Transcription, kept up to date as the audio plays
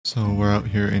So we're out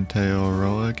here in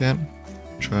Teoroa again,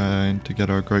 trying to get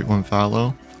our great one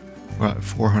fallow. We're at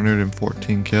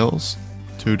 414 kills,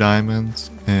 2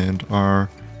 diamonds, and our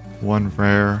 1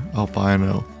 rare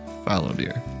albino fallow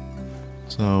deer.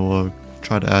 So we'll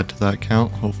try to add to that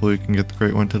count. Hopefully we can get the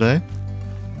great one today.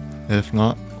 If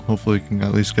not, hopefully we can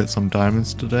at least get some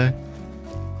diamonds today.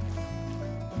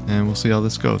 And we'll see how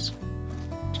this goes.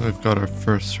 So we've got our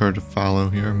first herd of fallow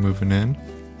here moving in.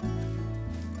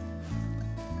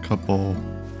 Couple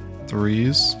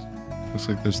threes. Looks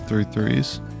like there's 3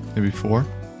 threes, maybe 4.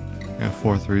 Yeah,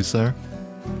 4 threes there.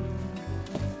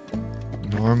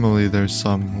 Normally there's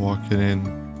some walking in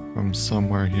from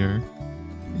somewhere here.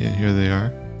 Yeah, here they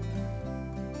are.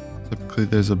 Typically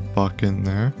there's a buck in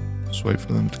there. Just wait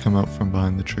for them to come out from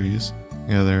behind the trees.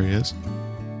 Yeah, there he is.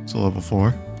 It's a level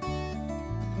 4.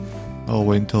 I'll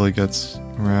wait until he gets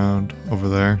around over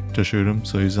there to shoot him,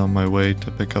 so he's on my way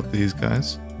to pick up these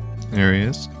guys. There he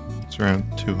is. It's around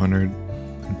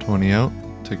 220 out.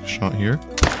 Take a shot here.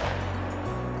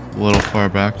 A little far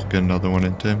back, get another one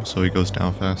into him so he goes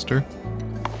down faster.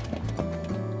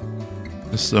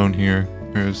 This zone here,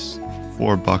 there's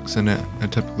 4 bucks in it. I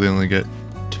typically only get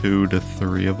 2 to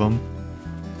 3 of them.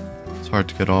 It's hard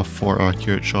to get off 4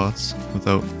 accurate shots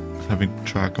without having to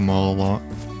track them all a lot.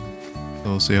 So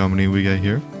we'll see how many we get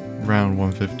here. Round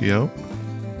 150 out.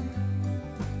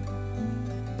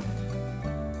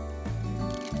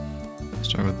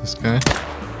 Start with this guy.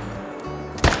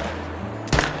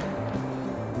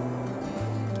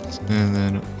 And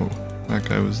then, oh, that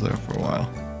guy was there for a while.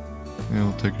 And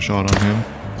we'll take a shot on him.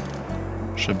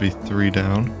 Should be 3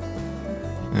 down.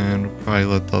 And we'll probably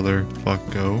let the other buck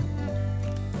go.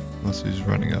 Unless he's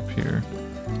running up here.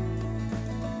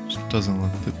 Just doesn't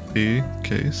look to be the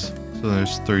case. So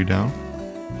there's 3 down.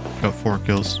 Got 4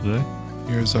 kills today.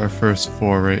 Here's our first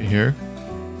 4 right here.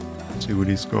 Let's see what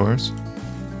he scores.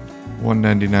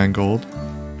 199 gold.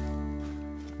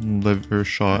 Liver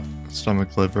shot,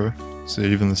 stomach liver. So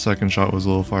even the second shot was a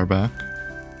little far back.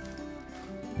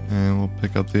 And we'll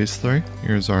pick up these 3.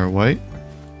 Here's our white.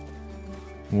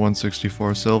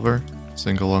 164 silver.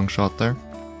 Single long shot there.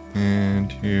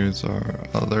 And here's our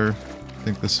other. I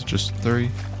think this is just 3.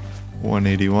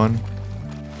 181.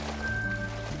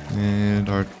 And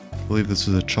our, I believe this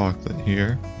is a chocolate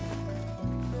here.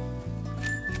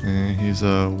 And he's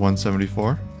a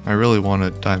 174. I really want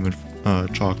a diamond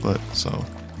chocolate, so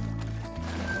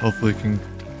hopefully we can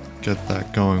get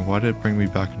that going. Why did it bring me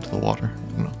back into the water? I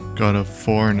don't know. Got a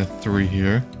 4 and a 3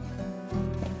 here.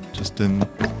 Just in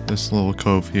this little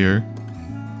cove here.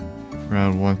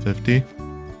 Around 150.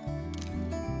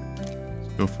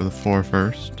 Let's go for the 4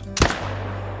 first.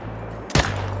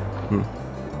 Ooh.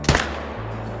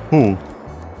 Ooh.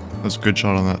 That's a good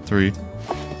shot on that 3.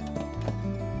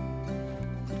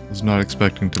 Was not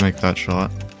expecting to make that shot,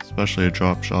 especially a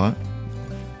drop shot.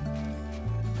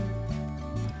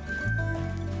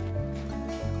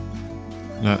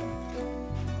 That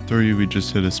 3, we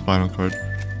just hit a spinal cord.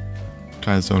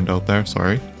 Kind of zoned out there,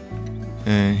 sorry.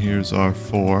 And here's our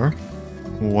 4,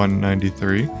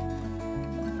 193.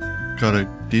 Got a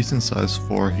decent sized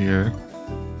 4 here.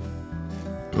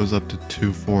 Goes up to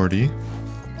 240.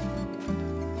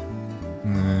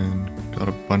 And then got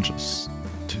a bunch of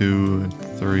 2 and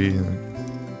 3, and I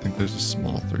think there's a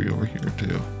small 3 over here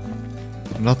too.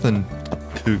 Nothing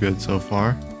too good so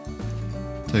far.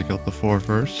 Take out the 4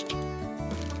 first.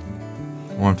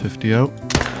 150 out.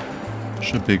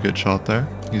 Should be a good shot there.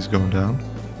 He's going down.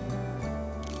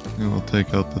 And we'll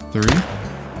take out the 3.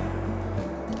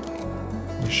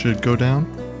 He should go down.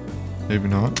 Maybe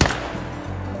not.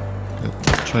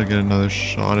 Try to get another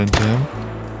shot into him.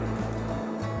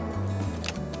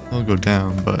 He'll go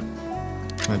down, but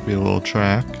might be a little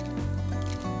track.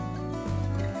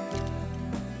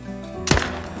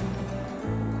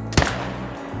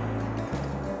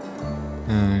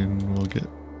 And we'll get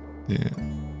the...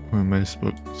 Where am I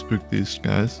spook these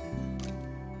guys?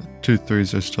 2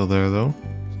 3s are still there though.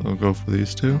 So we'll go for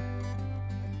these 2.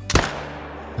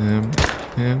 Him.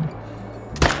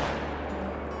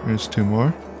 There's 2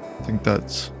 more. I think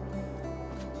that's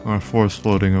our 4's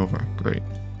floating over. Great.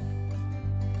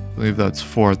 I believe that's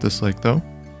 4 at this lake though.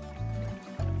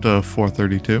 To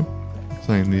 432.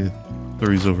 Playing the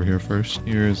 3s over here first.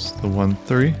 Here's the 1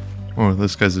 3. Oh,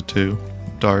 this guy's a 2.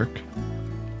 Dark.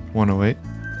 108.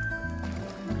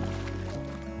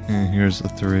 And here's the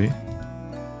 3.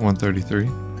 133.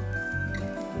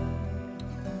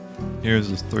 Here's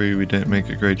the 3 we didn't make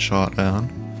a great shot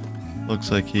on. Looks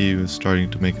like he was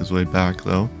starting to make his way back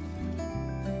though.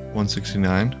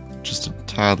 169. Just a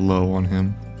tad low on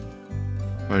him.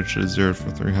 Probably should have zeroed for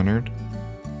 300.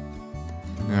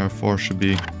 Yeah, our 4 should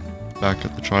be back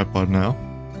at the tripod now.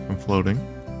 I'm floating.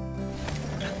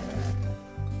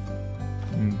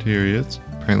 And here he is.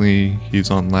 Apparently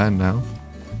he's on land now.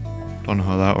 Don't know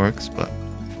how that works, but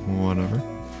whatever.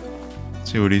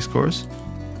 Let's see what he scores.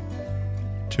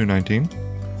 219.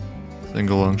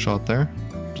 Single long shot there.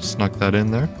 Just snuck that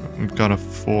in there. We've got a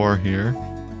 4 here.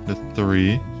 The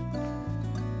 3.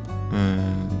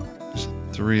 And there's a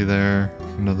 3 there.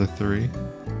 Another 3.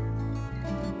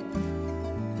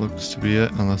 Looks to be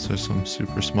it, unless there's some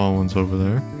super small ones over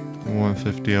there.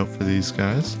 150 out for these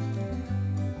guys.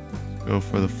 Go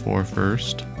for the 4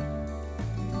 first.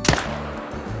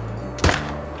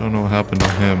 Don't know what happened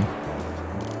on him.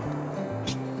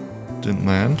 Just didn't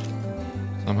land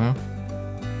somehow.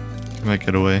 He might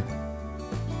get away.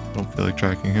 Don't feel like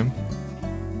tracking him.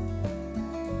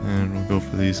 And we'll go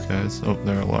for these guys. Oh,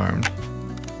 they're alarmed.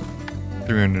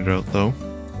 300 out though.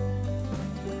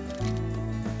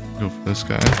 Go for this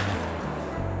guy.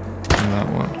 And that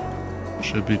one.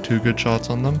 Should be 2 good shots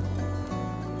on them.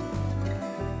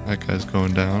 That guy's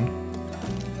going down.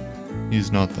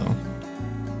 He's not though.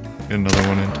 Get another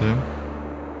one into him.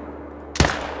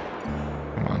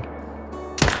 Come on.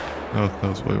 Oh, that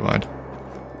was way wide.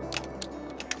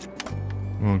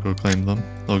 We'll go claim them.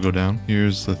 They'll go down.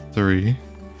 Here's the 3.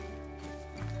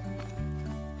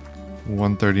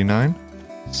 139.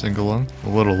 Single lung. A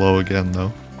little low again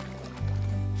though.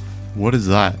 What is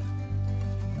that?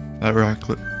 That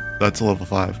racklet. That's a level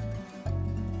 5.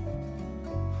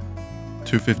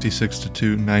 256 to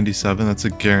 297. That's a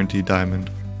guaranteed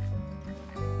diamond.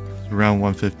 It's around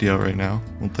 150 out right now.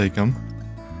 We'll take him.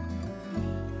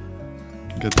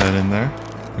 Get that in there.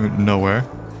 Went nowhere.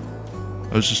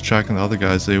 I was just tracking the other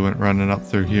guys. They went running up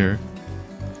through here.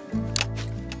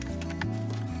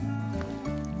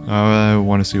 I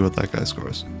want to see what that guy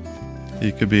scores.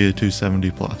 He could be a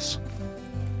 270 plus.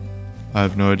 I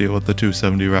have no idea what the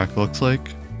 270 rack looks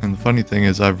like. And the funny thing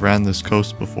is I've ran this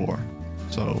coast before.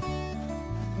 So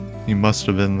he must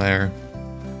have been there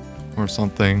or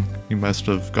something. He must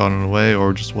have gotten away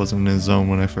or just wasn't in his zone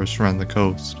when I first ran the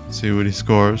coast. See what he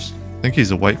scores. I think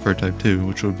he's a white for type 2,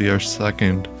 which would be our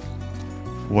second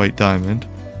white diamond.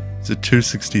 It's a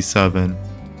 267.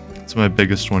 It's my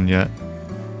biggest one yet.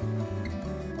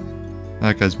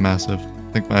 That guy's massive.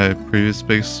 I think my previous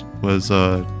base was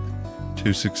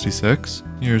 266.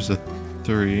 Here's a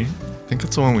 3. I think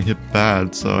it's the one we hit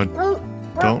bad, so I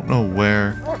don't know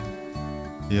where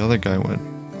the other guy went.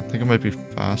 I think it might be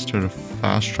faster to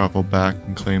fast travel back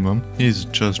and claim him. He's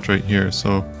just right here,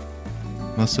 so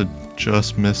must have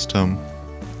just missed him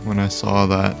when I saw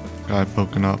that guy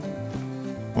poking up.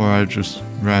 Or I just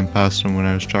ran past him when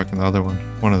I was tracking the other one.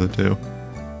 One of the two.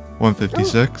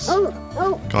 156.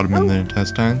 Got him in the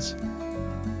intestines.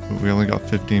 But we only got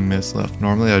 15 minutes left.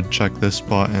 Normally I'd check this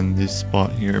spot and this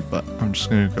spot here, but I'm just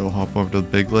gonna go hop over to the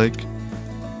big lake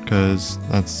because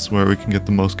that's where we can get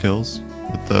the most kills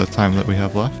with the time that we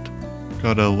have left.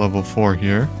 Got a level 4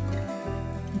 here.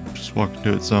 Just walk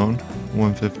into its zone.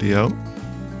 150 out.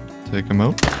 Take him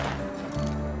out.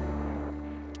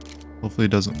 Hopefully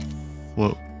it doesn't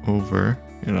float over.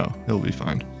 You know, he'll be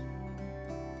fine.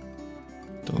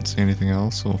 Don't see anything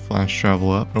else, so we'll flash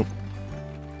travel up. Oh,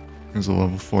 there's a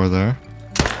level 4 there.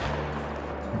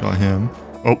 Got him.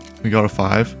 Oh, we got a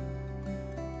 5.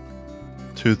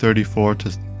 234 to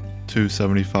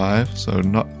 275, so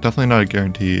definitely not a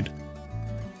guaranteed.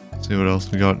 Let's see what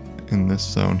else we got in this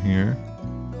zone here.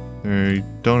 They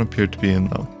don't appear to be in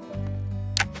though.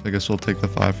 I guess we'll take the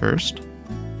 5 first.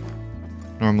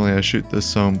 Normally I shoot this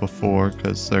zone before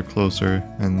because they're closer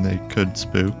and they could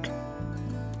spook.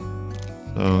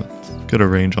 So get a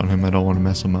range on him, I don't want to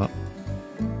mess him up.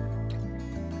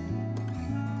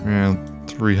 Around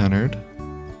 300.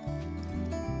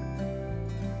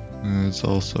 And there's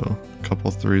also a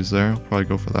couple 3s there, I'll probably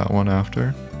go for that one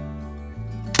after.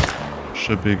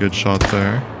 Should be a good shot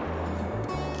there.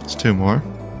 It's 2 more.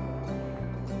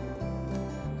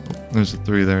 Oh, there's a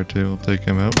 3 there too, we'll take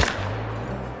him out.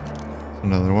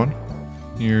 Another one.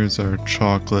 Here's our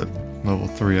chocolate level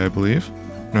 3, I believe.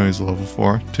 No, he's level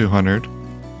 4, 200.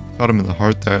 Got him in the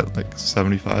heart there at like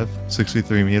 75,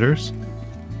 63 meters.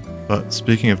 But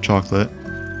speaking of chocolate,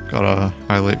 got a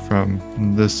highlight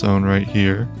from this zone right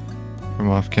here, from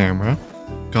off camera.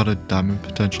 Got a diamond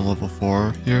potential level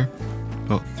 4 here,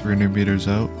 about 300 meters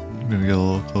out. I'm gonna get a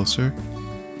little closer.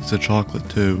 It's a chocolate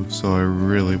too, so I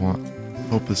really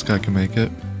hope this guy can make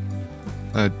it.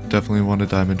 I definitely want a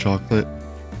diamond chocolate,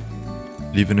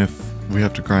 even if we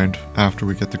have to grind after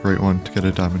we get the great one to get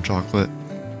a diamond chocolate.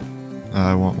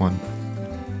 I want one.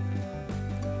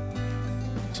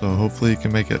 So hopefully he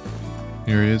can make it.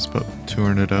 Here he is, about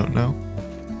 200 out now.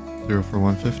 0 for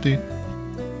 150.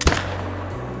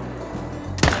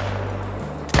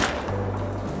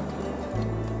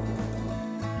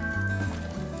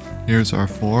 Here's our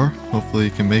 4. Hopefully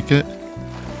he can make it.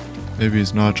 Maybe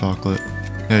he's not chocolate.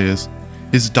 Yeah, he is.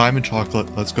 He's diamond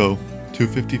chocolate. Let's go.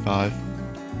 255.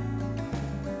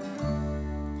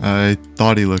 I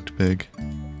thought he looked big.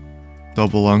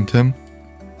 Double lunged him.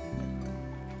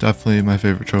 Definitely my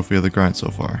favorite trophy of the grind so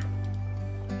far.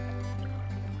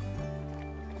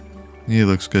 He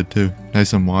looks good too.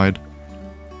 Nice and wide.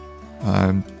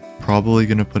 I'm probably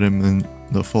going to put him in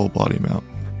the full body mount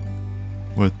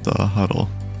with the huddle.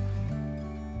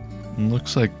 It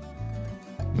looks like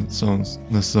this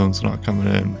zone's not coming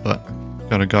in, but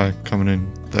got a guy coming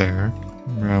in there.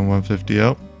 Around 150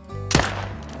 out.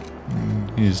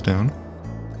 And he's down.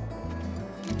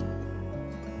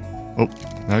 Oh,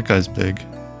 that guy's big.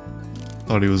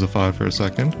 Thought he was a 5 for a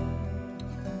second.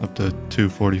 Up to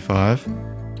 245.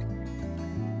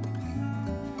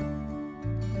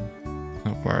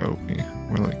 How far out we?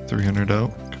 We're like 300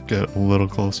 out. Could get a little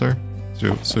closer.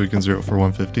 So we can 0 for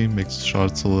 150. Makes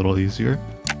shots a little easier.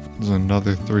 There's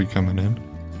another 3 coming in.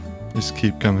 Just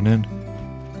keep coming in.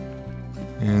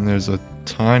 And there's a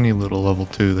tiny little level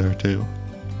 2 there too.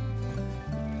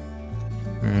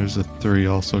 There's a 3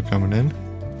 also coming in.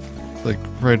 It's like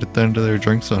right at the end of their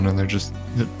drink zone, and it just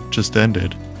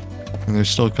ended. And they're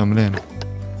still coming in.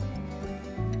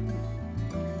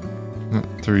 That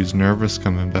 3's nervous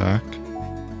coming back.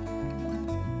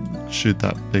 Shoot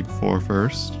that big 4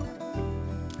 first.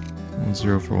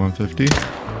 0 for 150.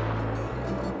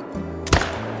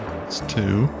 It's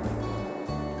 2.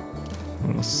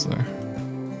 What else is there?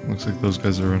 Looks like those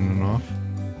guys are running off.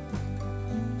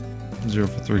 0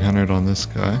 for 300 on this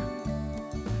guy.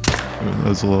 Ooh, that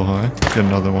was a little high. Get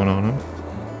another one on him.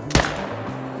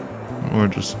 Or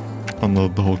just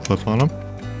unload the whole clip on him.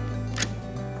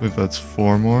 I believe that's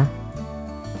 4 more.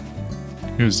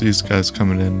 Here's these guys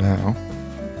coming in now.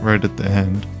 Right at the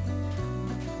end.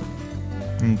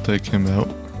 And take him out.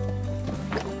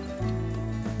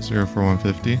 0 for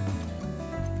 150.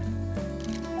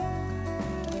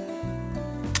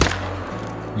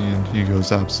 And he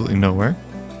goes absolutely nowhere.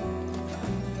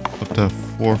 Up to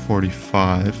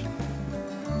 445.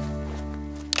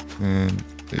 And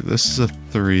this is a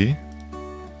 3.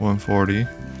 140.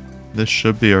 This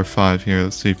should be our 5 here.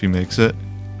 Let's see if he makes it.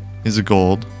 He's a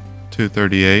gold.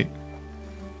 238.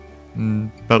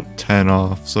 About 10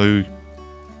 off. So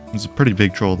he's a pretty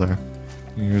big troll there.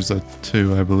 Here's a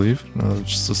 2, I believe. No,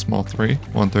 just a small 3.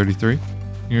 133.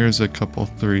 Here's a couple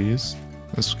 3s.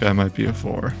 This guy might be a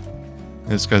 4.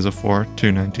 This guy's a 4.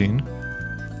 219.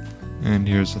 And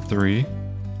here's a 3.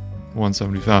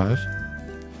 175.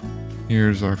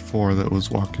 Here's our 4 that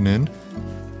was walking in.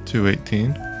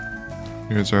 218.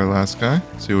 Here's our last guy.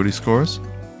 See what he scores.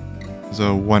 He's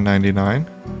a 199.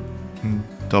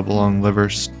 Double on liver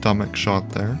stomach shot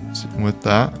there. So with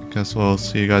that, I guess we'll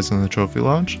see you guys in the trophy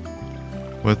lodge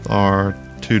with our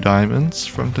 2 diamonds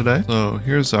from today. So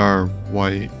here's our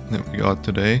white that we got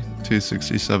today,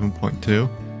 267.2.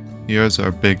 Here's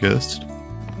our biggest.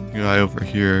 The guy over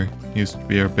here used to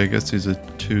be our biggest. He's a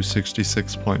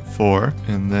 266.4.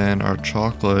 And then our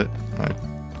chocolate, I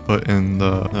put in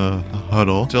the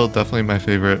huddle. Still definitely my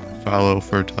favorite fallow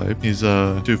fur type. He's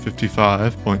a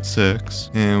 255.6.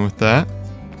 And with that,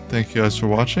 thank you guys for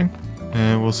watching,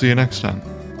 and we'll see you next time.